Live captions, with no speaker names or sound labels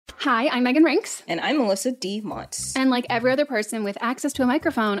Hi, I'm Megan Rinks. And I'm Melissa D. Montz. And like every other person with access to a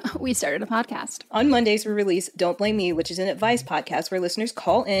microphone, we started a podcast. On Mondays, we release Don't Blame Me, which is an advice podcast where listeners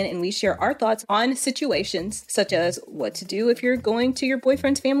call in and we share our thoughts on situations such as what to do if you're going to your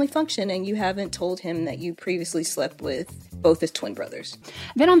boyfriend's family function and you haven't told him that you previously slept with both his twin brothers.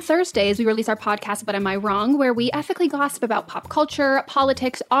 Then on Thursdays, we release our podcast, But Am I Wrong?, where we ethically gossip about pop culture,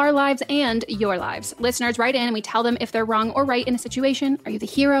 politics, our lives, and your lives. Listeners write in and we tell them if they're wrong or right in a situation. Are you the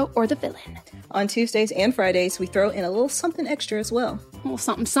hero or the villain? On Tuesdays and Fridays, we throw in a little something extra as well. A little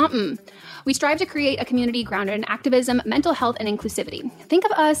something, something. We strive to create a community grounded in activism, mental health, and inclusivity. Think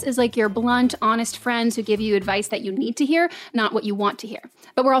of us as like your blunt, honest friends who give you advice that you need to hear, not what you want to hear.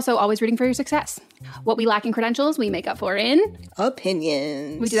 But we're also always rooting for your success. What we lack in credentials, we make up for in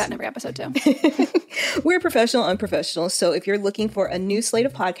opinions. We do that in every episode too. We're professional, unprofessional. So if you're looking for a new slate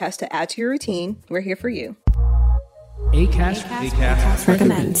of podcasts to add to your routine, we're here for you. Acast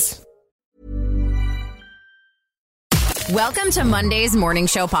recommends. Welcome to Monday's Morning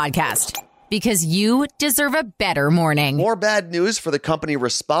Show podcast, because you deserve a better morning. More bad news for the company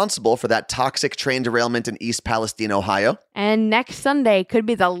responsible for that toxic train derailment in East Palestine, Ohio. And next Sunday could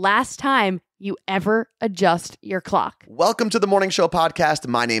be the last time you ever adjust your clock. Welcome to the Morning Show podcast.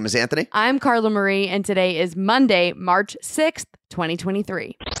 My name is Anthony. I'm Carla Marie, and today is Monday, March 6th,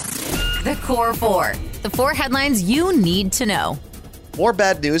 2023. The Core Four. The four headlines you need to know. More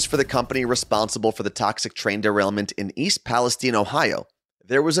bad news for the company responsible for the toxic train derailment in East Palestine, Ohio.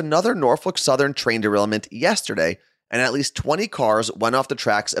 There was another Norfolk Southern train derailment yesterday, and at least 20 cars went off the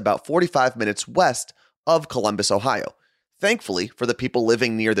tracks about 45 minutes west of Columbus, Ohio. Thankfully, for the people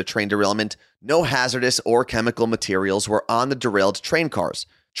living near the train derailment, no hazardous or chemical materials were on the derailed train cars.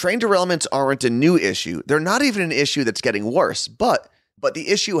 Train derailments aren't a new issue. They're not even an issue that's getting worse, but the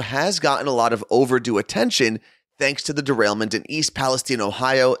issue has gotten a lot of overdue attention thanks to the derailment in East Palestine,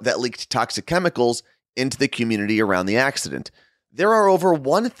 Ohio, that leaked toxic chemicals into the community around the accident. There are over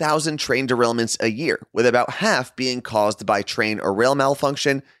 1,000 train derailments a year, with about half being caused by train or rail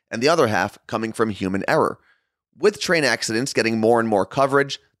malfunction and the other half coming from human error. With train accidents getting more and more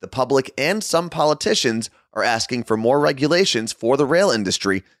coverage, the public and some politicians are asking for more regulations for the rail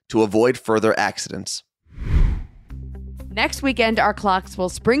industry to avoid further accidents. Next weekend, our clocks will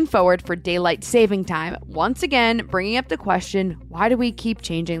spring forward for daylight saving time, once again bringing up the question, why do we keep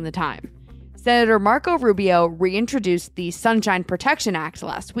changing the time? Senator Marco Rubio reintroduced the Sunshine Protection Act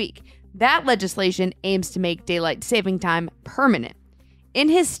last week. That legislation aims to make daylight saving time permanent. In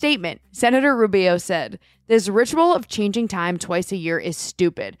his statement, Senator Rubio said, "This ritual of changing time twice a year is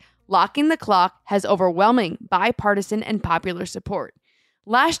stupid. Locking the clock has overwhelming bipartisan and popular support.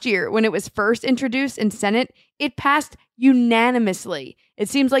 Last year, when it was first introduced in Senate, it passed unanimously. It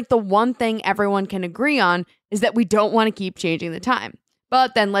seems like the one thing everyone can agree on is that we don't want to keep changing the time.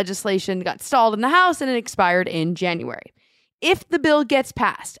 But then legislation got stalled in the House and it expired in January. If the bill gets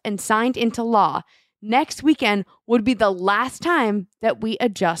passed and signed into law, next weekend would be the last time that we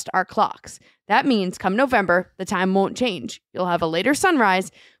adjust our clocks. That means come November, the time won't change. You'll have a later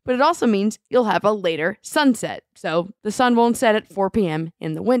sunrise, but it also means you'll have a later sunset. So the sun won't set at 4 p.m.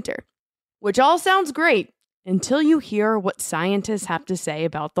 in the winter." Which all sounds great until you hear what scientists have to say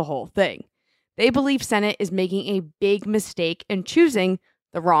about the whole thing. They believe Senate is making a big mistake in choosing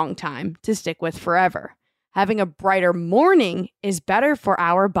the wrong time to stick with forever. Having a brighter morning is better for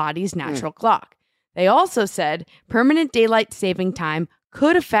our body's natural clock. They also said permanent daylight saving time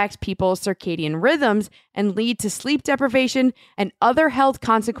could affect people's circadian rhythms and lead to sleep deprivation and other health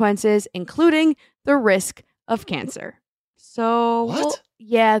consequences, including the risk of cancer. So, What?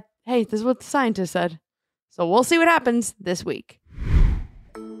 Hey, this is what the scientists said. So we'll see what happens this week.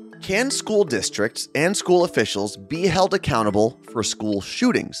 Can school districts and school officials be held accountable for school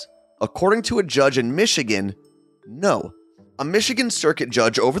shootings? According to a judge in Michigan, no. A Michigan circuit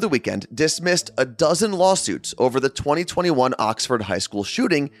judge over the weekend dismissed a dozen lawsuits over the 2021 Oxford High School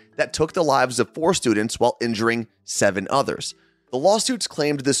shooting that took the lives of 4 students while injuring 7 others. The lawsuits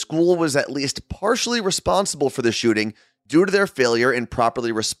claimed the school was at least partially responsible for the shooting due to their failure in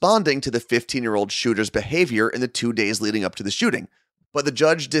properly responding to the 15-year-old shooter's behavior in the 2 days leading up to the shooting. But the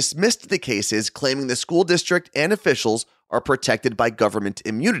judge dismissed the cases, claiming the school district and officials are protected by government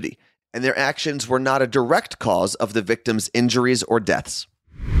immunity, and their actions were not a direct cause of the victims' injuries or deaths.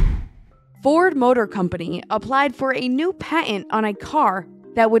 Ford Motor Company applied for a new patent on a car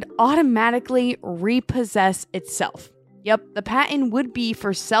that would automatically repossess itself. Yep, the patent would be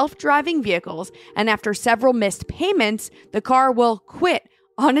for self-driving vehicles, and after several missed payments, the car will quit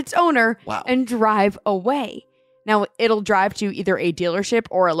on its owner and drive away. Now, it'll drive to either a dealership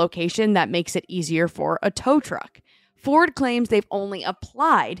or a location that makes it easier for a tow truck. Ford claims they've only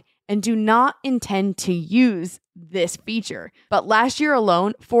applied and do not intend to use this feature. But last year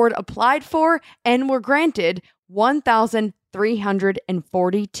alone, Ford applied for and were granted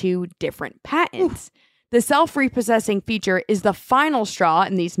 1,342 different patents. Ooh. The self-repossessing feature is the final straw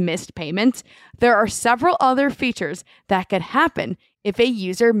in these missed payments. There are several other features that could happen if a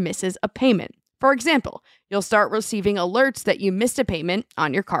user misses a payment. For example, you'll start receiving alerts that you missed a payment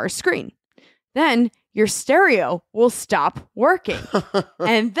on your car's screen. Then your stereo will stop working.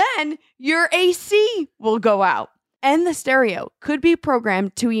 And then your AC will go out. And the stereo could be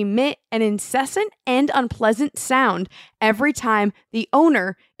programmed to emit an incessant and unpleasant sound every time the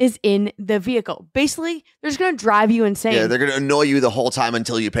owner is in the vehicle. Basically, they're just going to drive you insane. Yeah, they're going to annoy you the whole time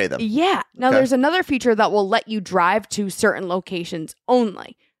until you pay them. Yeah. Now, There's another feature that will let you drive to certain locations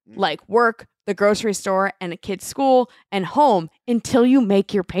only, like work, the grocery store, and a kid's school, and home until you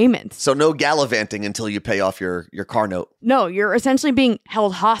make your payments. So no gallivanting until you pay off your car note. No, you're essentially being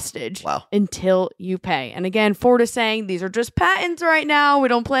held hostage until you pay. And again, Ford is saying these are just patents right now. We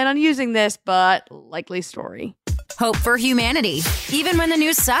don't plan on using this, but likely story. Hope for humanity. Even when the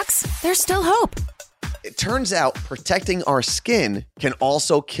news sucks, there's still hope. It turns out protecting our skin can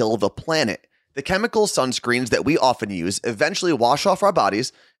also kill the planet. The chemical sunscreens that we often use eventually wash off our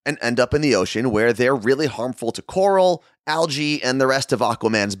bodies and end up in the ocean, where they're really harmful to coral, algae, and the rest of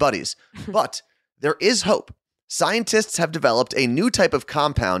Aquaman's buddies. But there is hope. Scientists have developed a new type of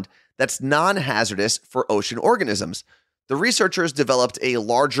compound that's non-hazardous for ocean organisms. The researchers developed a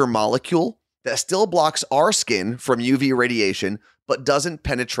larger molecule that still blocks our skin from UV radiation, but doesn't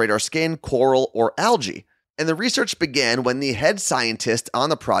penetrate our skin, coral, or algae. And the research began when the head scientist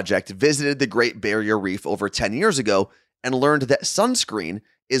on the project visited the Great Barrier Reef over 10 years ago and learned that sunscreen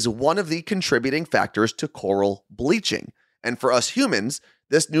is one of the contributing factors to coral bleaching. And for us humans,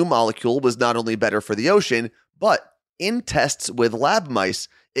 this new molecule was not only better for the ocean, but in tests with lab mice,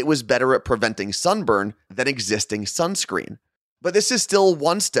 it was better at preventing sunburn than existing sunscreen. But this is still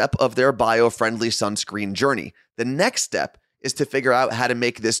one step of their bio-friendly sunscreen journey. The next step is to figure out how to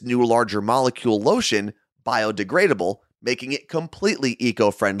make this new larger molecule lotion biodegradable, making it completely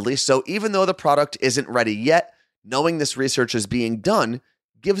eco-friendly. So even though the product isn't ready yet, knowing this research is being done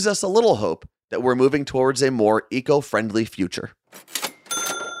gives us a little hope that we're moving towards a more eco-friendly future.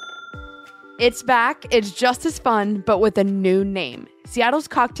 It's back. It's just as fun, but with a new name. Seattle's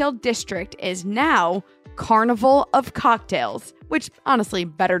cocktail district is now Carnival of Cocktails, which honestly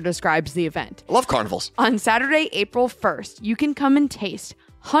better describes the event. I love carnivals. On Saturday, April 1st, you can come and taste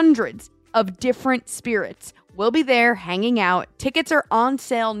hundreds of different spirits. We'll be there hanging out. Tickets are on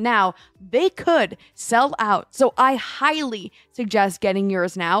sale now. They could sell out, so I highly suggest getting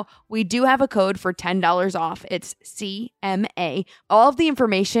yours now. We do have a code for $10 off. It's CMA. All of the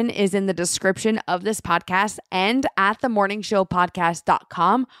information is in the description of this podcast and at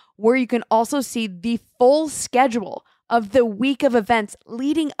themorningshowpodcast.com, where you can also see the full schedule of the week of events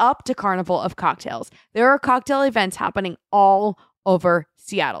leading up to Carnival of Cocktails. There are cocktail events happening all over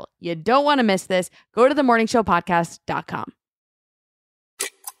Seattle. You don't want to miss this. Go to themorningshowpodcast.com.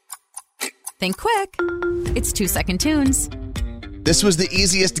 Think quick. It's 2-second tunes. This was the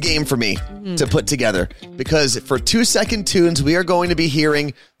easiest game for me to put together because for 2-second tunes, we are going to be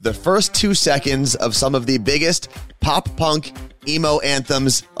hearing the first 2 seconds of some of the biggest pop punk emo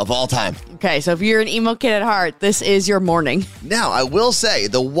anthems of all time. Okay, so if you're an emo kid at heart, this is your morning. Now, I will say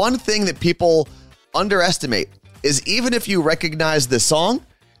the one thing that people underestimate is even if you recognize the song,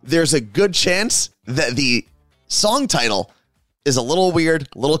 there's a good chance that the song title is a little weird,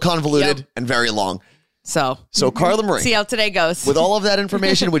 a little convoluted, and very long. So Carla Marie, see how today goes. With all of that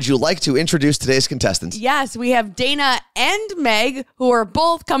information, would you like to introduce today's contestants? Yes, we have Dana and Meg, who are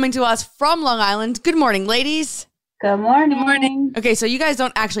both coming to us from Long Island. Good morning, ladies. Good morning. Good morning. Okay, so you guys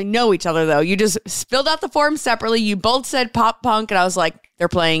don't actually know each other, though. You just filled out the form separately. You both said pop punk, and I was like, they're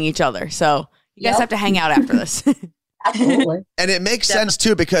playing each other. So you guys have to hang out after this. Absolutely. And it makes sense,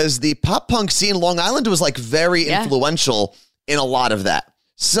 too, because the pop punk scene, Long Island was like very influential in a lot of that.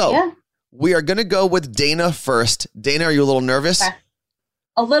 So we are going to go with Dana first. Dana, are you a little nervous? Okay.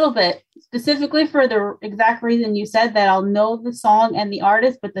 A little bit, specifically for the exact reason you said that I'll know the song and the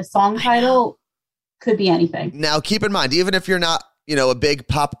artist, but the song title could be anything. Now, keep in mind, even if you're not, a big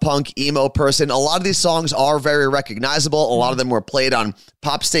pop punk emo person, a lot of these songs are very recognizable. A lot of them were played on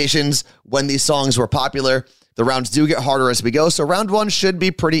pop stations when these songs were popular. The rounds do get harder as we go, so round one should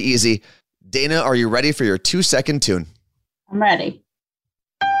be pretty easy. Dana, are you ready for your 2-second tune? I'm ready.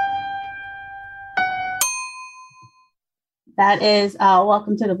 That is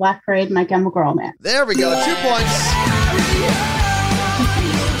Welcome to the Black Parade, My Chemical Romance. There we go. 2 points.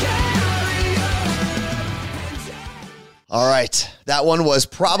 All right. That one was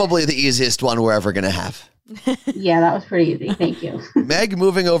probably the easiest one we're ever going to have. Yeah, that was pretty easy. Thank you. Meg,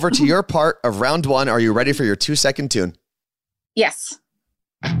 moving over to your part of round one. Are you ready for your 2-second tune? Yes.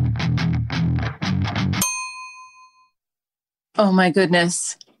 Oh my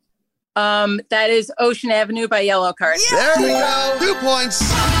goodness. That is Ocean Avenue by Yellow Card. There we go. 2 points.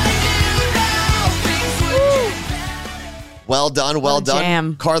 Well done. Well done.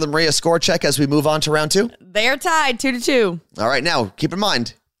 Jam. Carla Maria, score check as we move on to round 2. They're tied 2-2. All right. Now, keep in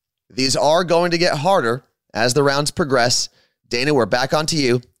mind, these are going to get harder as the rounds progress. Dana, we're back onto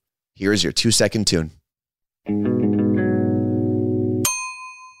you. Here's your 2-second tune.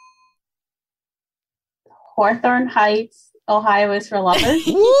 Hawthorne Heights, Ohio is for lovers.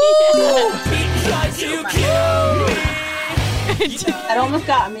 That almost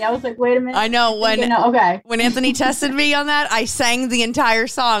got me. I was like, wait a minute. I know okay. when Anthony tested me on that, I sang the entire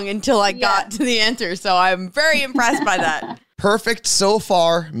song until I got to the answer. So I'm very impressed by that. Perfect so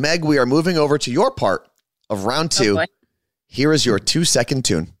far. Meg, we are moving over to your part of round 2. boy. Here is your 2-second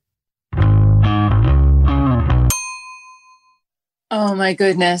tune. Oh my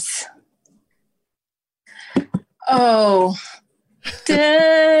goodness. Oh.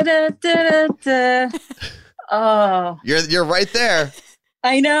 Da, da, da, da, da. Oh. You're right there.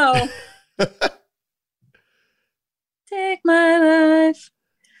 I know. Take my life.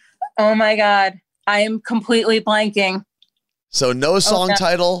 Oh my God. I am completely blanking. So no song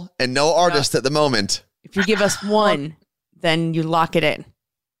title and no artist at the moment. If you give us one, then you lock it in.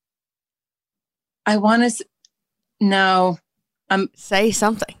 I want to. No. Say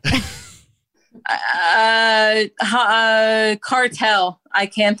something. Cartel. I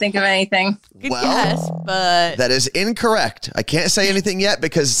can't think of anything. Good guess, but that is incorrect. I can't say anything yet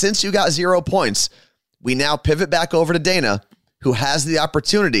because since you got 0 points, we now pivot back over to Dana, who has the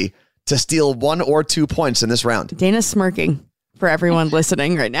opportunity to steal 1 or 2 points in this round. Dana's smirking for everyone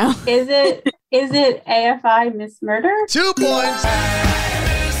listening right now. Is it AFI Miss Murder? 2 points. I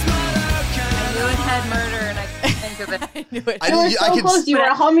knew it had murder and I couldn't think of it. I knew it. You were so close. You were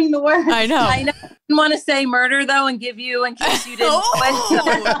humming the words. I know. I didn't want to say murder though and give you in case you didn't.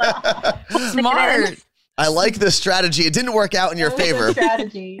 Smart. I like this strategy. It didn't work out in your That was a favor,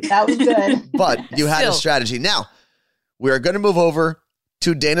 strategy. That was good. but you had a Still. strategy. Now, we are going to move over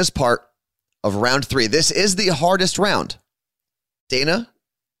to Dana's part of round 3. This is the hardest round. Dana,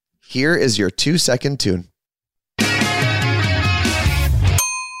 here is your 2-second tune.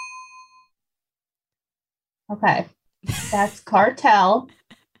 Okay. That's Cartel.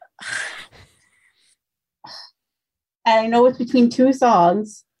 And I know it's between 2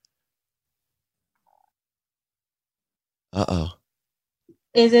 songs. Uh-oh.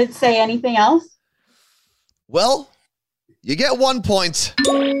 Is it Say Anything Else? Well, you get 1 point.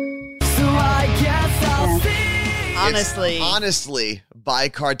 Honestly. It's Honestly by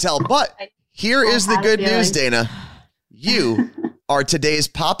Cartel. But here is the good news, Dana. You are today's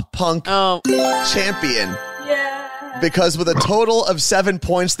pop punk champion. Yeah. Because with a total of 7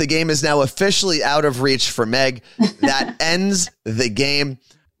 points, the game is now officially out of reach for Meg. That ends the game.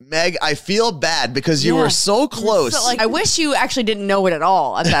 Meg, I feel bad because you were so close. So, I wish you actually didn't know it at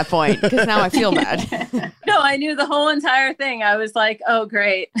all at that point because now I feel bad. No, I knew the whole entire thing. I was like, oh,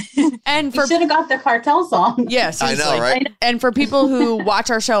 great. And You for should have got the Cartel song. yes, I know, right? And for people who watch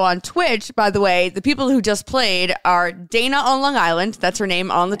our show on Twitch, by the way, the people who just played are Dana on Long Island. That's her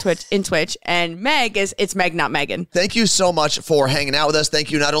name on the Twitch, and Meg it's Meg, not Megan. Thank you so much for hanging out with us.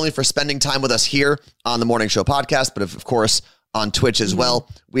 Thank you not only for spending time with us here on the Morning Show podcast, but of course, on Twitch as well.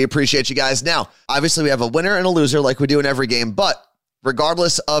 We appreciate you guys. Now, obviously, we have a winner and a loser like we do in every game, but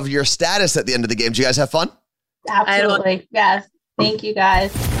regardless of your status at the end of the game, do you guys have fun? Absolutely. Yes. Thank you,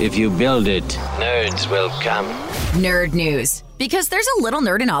 guys. If you build it, nerds will come. Nerd news, because there's a little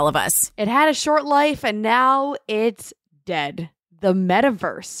nerd in all of us. It had a short life and now it's dead. The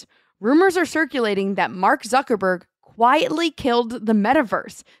metaverse. Rumors are circulating that Mark Zuckerberg quietly killed the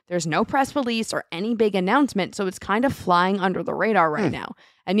metaverse. There's no press release or any big announcement, so it's kind of flying under the radar right now.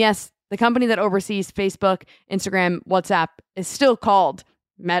 And yes, the company that oversees Facebook, Instagram, WhatsApp is still called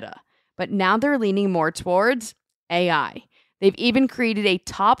Meta, but now they're leaning more towards AI. They've even created a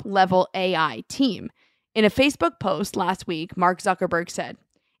top-level AI team. In a Facebook post last week, Mark Zuckerberg said,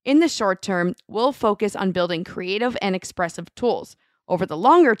 "In the short term, we'll focus on building creative and expressive tools. Over the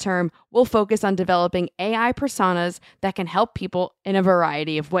longer term, we'll focus on developing AI personas that can help people in a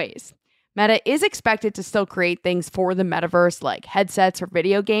variety of ways." Meta is expected to still create things for the metaverse like headsets or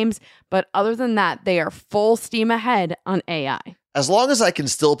video games, but other than that, they are full steam ahead on AI. As long as I can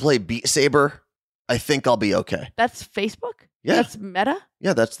still play Beat Saber, I think I'll be okay. That's Facebook? Yeah. That's Meta?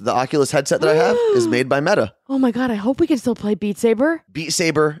 Yeah, that's the Oculus headset that I have is made by Meta. Oh my God, I hope we can still play Beat Saber. Beat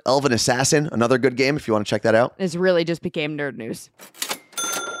Saber, Elven Assassin, another good game if you want to check that out. This really just became nerd news.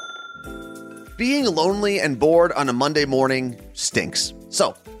 Being lonely and bored on a Monday morning stinks.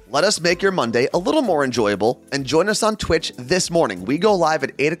 So let us make your Monday a little more enjoyable and join us on Twitch this morning. We go live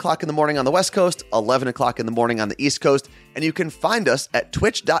at 8 o'clock in the morning on the West Coast, 11 o'clock in the morning on the East Coast, and you can find us at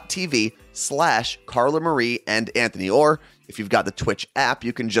twitch.tv/Carla Marie and Anthony. Or if you've got the Twitch app,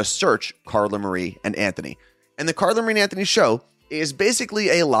 you can just search Carla Marie and Anthony. And the Carla Marie and Anthony Show is basically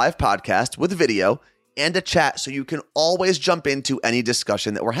a live podcast with video and a chat, so you can always jump into any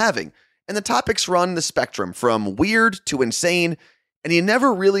discussion that we're having. And the topics run the spectrum from weird to insane, and you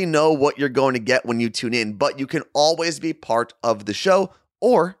never really know what you're going to get when you tune in, but you can always be part of the show.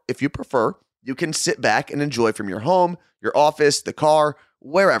 Or if you prefer, you can sit back and enjoy from your home, your office, the car,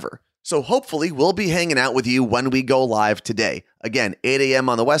 wherever. So hopefully we'll be hanging out with you when we go live today. Again, 8 a.m.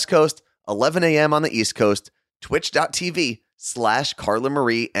 on the West Coast, 11 a.m. on the East Coast, twitch.tv/Carla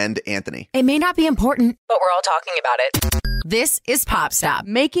Marie and Anthony. It may not be important, but we're all talking about it. This is Pop Stop.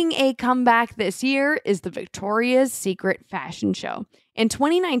 Making a comeback this year is the Victoria's Secret fashion show. In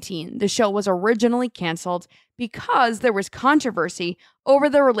 2019, the show was originally canceled because there was controversy over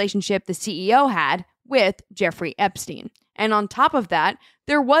the relationship the CEO had with Jeffrey Epstein. And on top of that,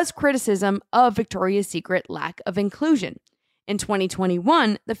 there was criticism of Victoria's Secret lack of inclusion. In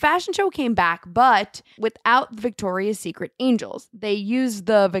 2021, the fashion show came back, but without the Victoria's Secret Angels. They used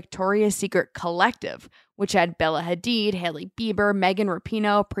the Victoria's Secret Collective, which had Bella Hadid, Hailey Bieber, Megan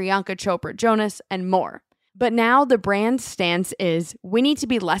Rapinoe, Priyanka Chopra Jonas, and more. But now the brand's stance is we need to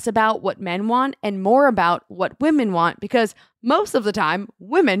be less about what men want and more about what women want, because most of the time,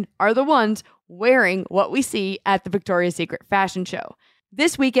 women are the ones wearing what we see at the Victoria's Secret fashion show.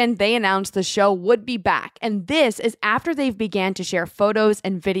 This weekend, they announced the show would be back, and this is after they've began to share photos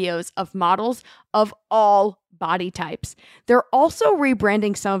and videos of models of all body types. They're also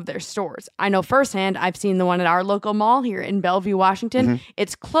rebranding some of their stores. I know firsthand, I've seen the one at our local mall here in Bellevue, Washington.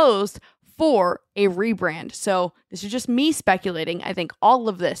 It's closed for a rebrand. So this is just me speculating. I think all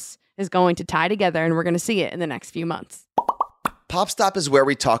of this is going to tie together, and we're going to see it in the next few months. Pop Stop is where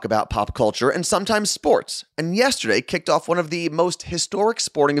we talk about pop culture and sometimes sports. And yesterday kicked off one of the most historic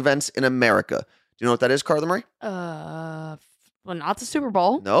sporting events in America. Do you know what that is, Carla Marie? Well, not the Super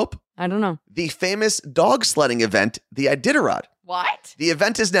Bowl. Nope. I don't know. The famous dog sledding event, the Iditarod. What? The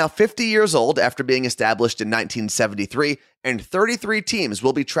event is now 50 years old after being established in 1973, and 33 teams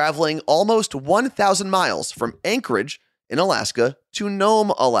will be traveling almost 1,000 miles from Anchorage in Alaska to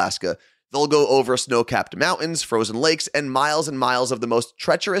Nome, Alaska. They'll go over snow-capped mountains, frozen lakes, and miles of the most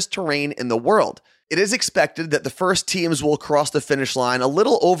treacherous terrain in the world. It is expected that the first teams will cross the finish line a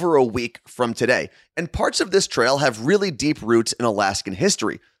little over a week from today, and parts of this trail have really deep roots in Alaskan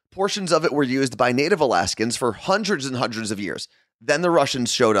history. Portions of it were used by Native Alaskans for hundreds and hundreds of years. Then the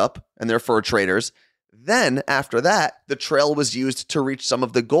Russians showed up and their fur traders. Then, after that, the trail was used to reach some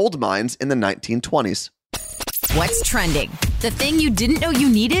of the gold mines in the 1920s. What's trending? The thing you didn't know you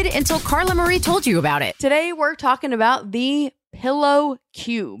needed until Carla Marie told you about it. Today, we're talking about the Pillow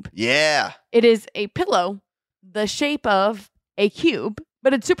Cube. Yeah. It is a pillow the shape of a cube,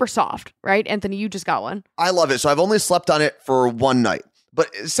 but it's super soft, right? Anthony, you just got one. I love it. So I've only slept on it for one night,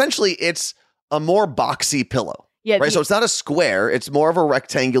 but essentially it's a more boxy pillow. Yeah, right. So it's not a square. It's more of a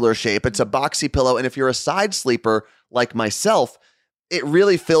rectangular shape. It's a boxy pillow. And if you're a side sleeper like myself, it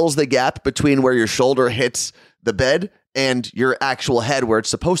really fills the gap between where your shoulder hits the bed and your actual head where it's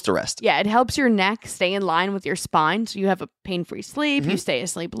supposed to rest. Yeah, it helps your neck stay in line with your spine so you have a pain-free sleep, you stay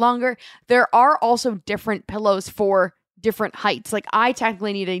asleep longer. There are also different pillows for different heights. Like I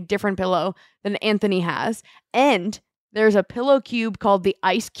technically need a different pillow than Anthony has. And there's a pillow cube called the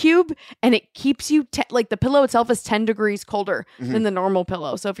Ice Cube, and it keeps you, like the pillow itself is 10 degrees colder than the normal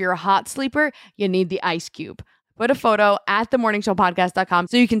pillow. So if you're a hot sleeper, you need the Ice Cube. Put a photo at themorningshowpodcast.com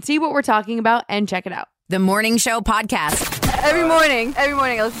so you can see what we're talking about and check it out. The Morning Show Podcast. Every morning I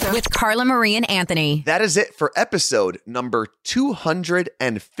listen to it. With Carla Marie and Anthony. That is it for episode number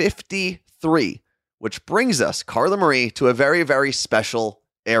 253, which brings us, Carla Marie, to a very, very special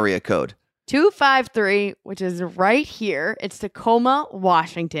area code. 253, which is right here. It's Tacoma,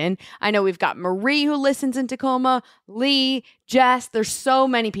 Washington. I know we've got Marie who listens in Tacoma, Lee, Jess. There's so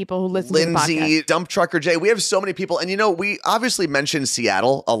many people who listen to the podcast. Lindsay, Dump Trucker Jay. We have so many people. And, you know, we obviously mentioned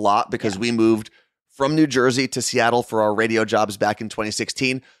Seattle a lot because we moved from New Jersey to Seattle for our radio jobs back in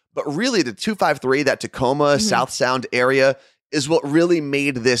 2016. But really, the 253, that Tacoma, South Sound area, is what really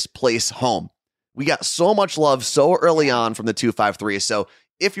made this place home. We got so much love so early on from the 253. So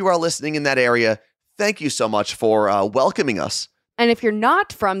if you are listening in that area, thank you so much for welcoming us. And if you're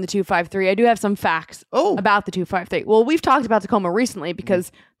not from the 253, I do have some facts about the 253. Well, we've talked about Tacoma recently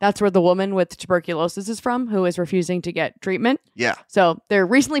because that's where the woman with tuberculosis is from who is refusing to get treatment. Yeah. So they're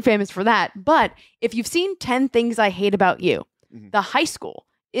recently famous for that. But if you've seen 10 Things I Hate About You, the high school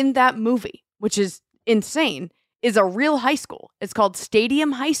in that movie, which is insane, is a real high school. It's called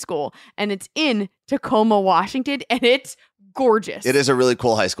Stadium High School, and it's in Tacoma, Washington, and it's gorgeous. It is a really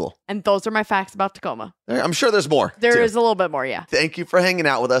cool high school. And those are my facts about Tacoma. I'm sure there's more. There is a little bit more, yeah. Thank you for hanging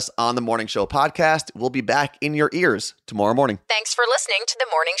out with us on the Morning Show podcast. We'll be back in your ears tomorrow morning. Thanks for listening to the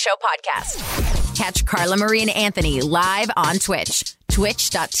Morning Show podcast. Catch Carla Marie and Anthony live on Twitch.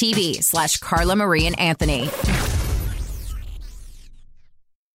 Twitch.tv/Carla Marie and Anthony.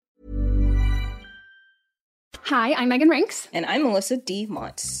 Hi, I'm Megan Rinks. And I'm Melissa D.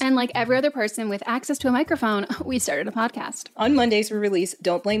 Montz. And like every other person with access to a microphone, we started a podcast. On Mondays, we release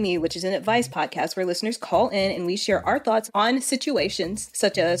Don't Blame Me, which is an advice podcast where listeners call in and we share our thoughts on situations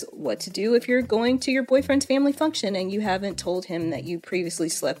such as what to do if you're going to your boyfriend's family function and you haven't told him that you previously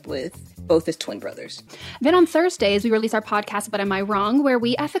slept with both his twin brothers. Then on Thursdays, we release our podcast, But Am I Wrong?, where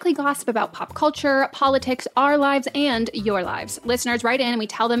we ethically gossip about pop culture, politics, our lives, and your lives. Listeners write in and we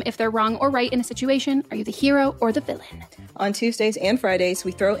tell them if they're wrong or right in a situation. Are you the hero or the villain? On Tuesdays and Fridays,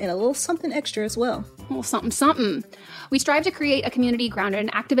 we throw in a little something extra as well. Well, something. We strive to create a community grounded in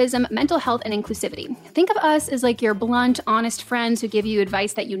activism, mental health, and inclusivity. Think of us as like your blunt, honest friends who give you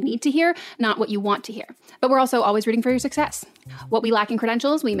advice that you need to hear, not what you want to hear. But we're also always rooting for your success. What we lack in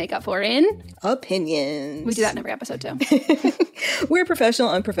credentials, we make up for in opinions. We do that in every episode too. We're professional,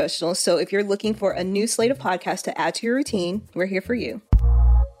 unprofessional. So if you're looking for a new slate of podcasts to add to your routine, we're here for you.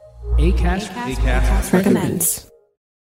 Acast recommends.